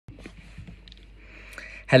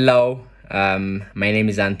Hello, my name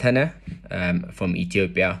is Anteneh from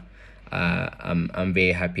Ethiopia. I'm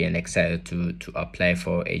very happy and excited to apply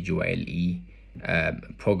for AGYLE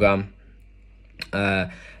program.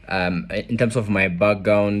 In terms of my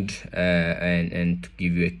background and to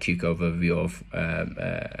give you a quick overview of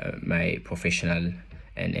my professional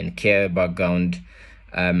and career background,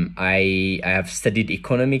 I have studied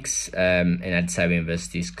economics in Addis Ababa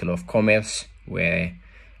University School of Commerce, where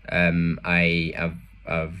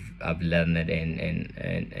I've learned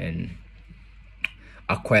and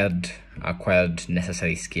acquired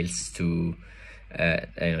necessary skills to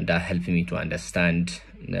that helped me to understand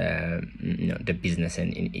the business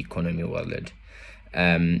and in economy world.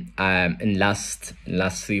 In last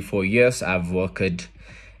 3-4 years, I've worked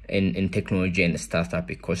in technology and startup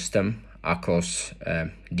ecosystem across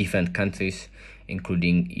different countries,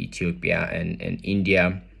 including Ethiopia and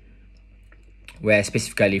India, where I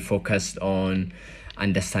specifically focused on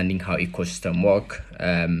understanding how ecosystem work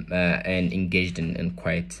and engaged in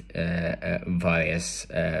quite various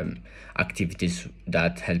activities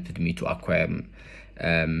that helped me to acquire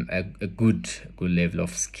a good level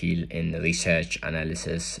of skill in research,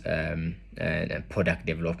 analysis, and product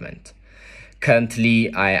development.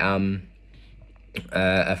 Currently, I am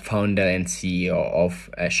a founder and CEO of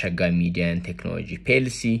Shagga Media and Technology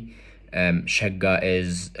PLC. Shagga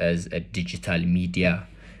is a digital media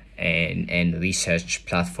and research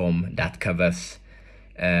platform that covers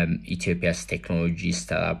Ethiopia's technology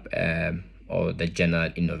startup or the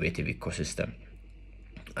general innovative ecosystem.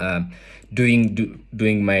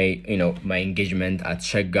 During my engagement at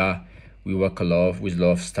Shagga, we work with a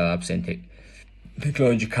lot of startups and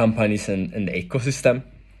technology companies in the ecosystem,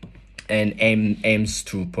 and aims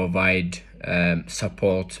to provide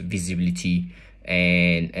support, visibility,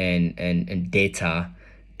 and data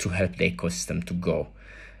to help the ecosystem to grow.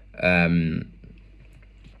 We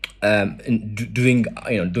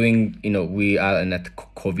are in a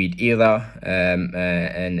COVID era,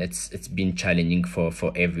 and it's been challenging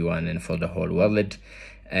for everyone and for the whole world,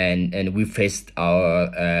 and we faced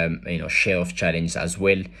our share of challenges as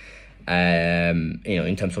well.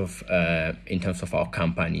 In terms of our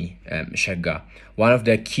company, Shagga. One of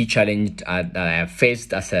the key challenges that I have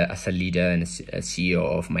faced as a leader and a CEO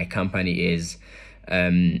of my company is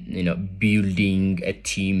building a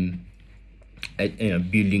team,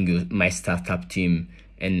 building my startup team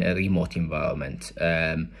in a remote environment,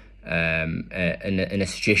 in a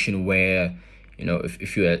situation where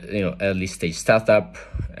if you're early stage startup,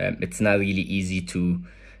 it's not really easy to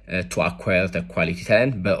acquire the quality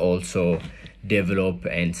talent, but also develop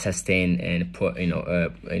and sustain and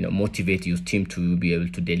motivate your team to be able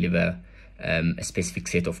to deliver a specific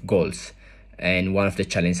set of goals. And one of the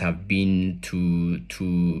challenges have been to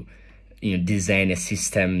design a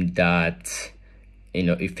system that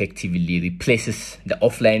effectively replaces the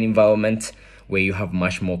offline environment, where you have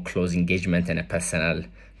much more close engagement and a personal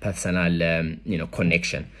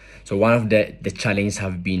connection. So one of the challenges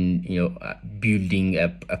have been building a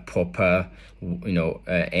proper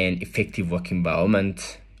and effective work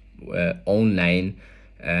environment online,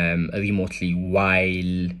 remotely,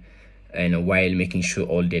 while making sure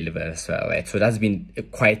all delivers well, right? So that's been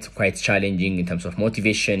quite challenging in terms of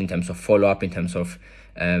motivation, in terms of follow-up, in terms of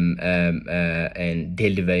and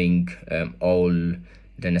delivering all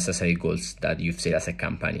the necessary goals that you've set as a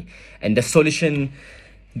company. And the solution,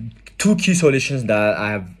 two key solutions that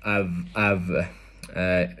I've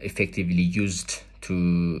effectively used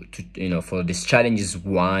to for this challenge is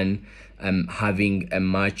one, having a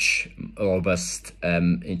much robust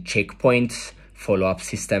checkpoints follow-up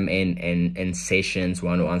system and sessions,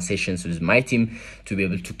 one-on-one sessions with my team, to be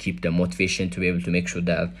able to keep the motivation, to be able to make sure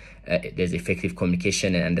that there's effective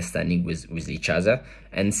communication and understanding with each other.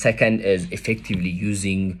 And second is effectively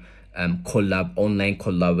using online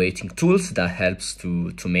collaborating tools that helps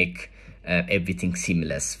to make everything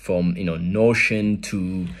seamless, from Notion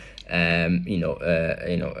to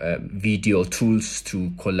video tools to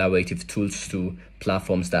collaborative tools to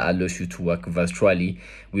platforms that allows you to work virtually.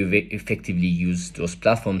 We've effectively used those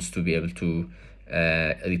platforms to be able to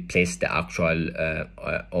replace the actual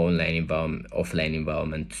offline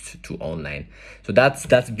environment to online. So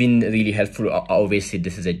that's been really helpful. Obviously,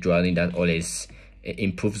 this is a journey that always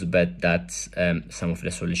improves, but that's some of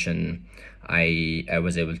the solution I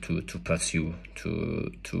was able to pursue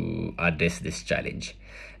to address this challenge.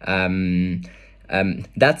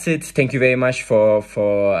 That's it. Thank you very much for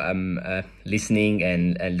listening,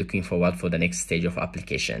 and looking forward for the next stage of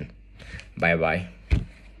application. Bye bye.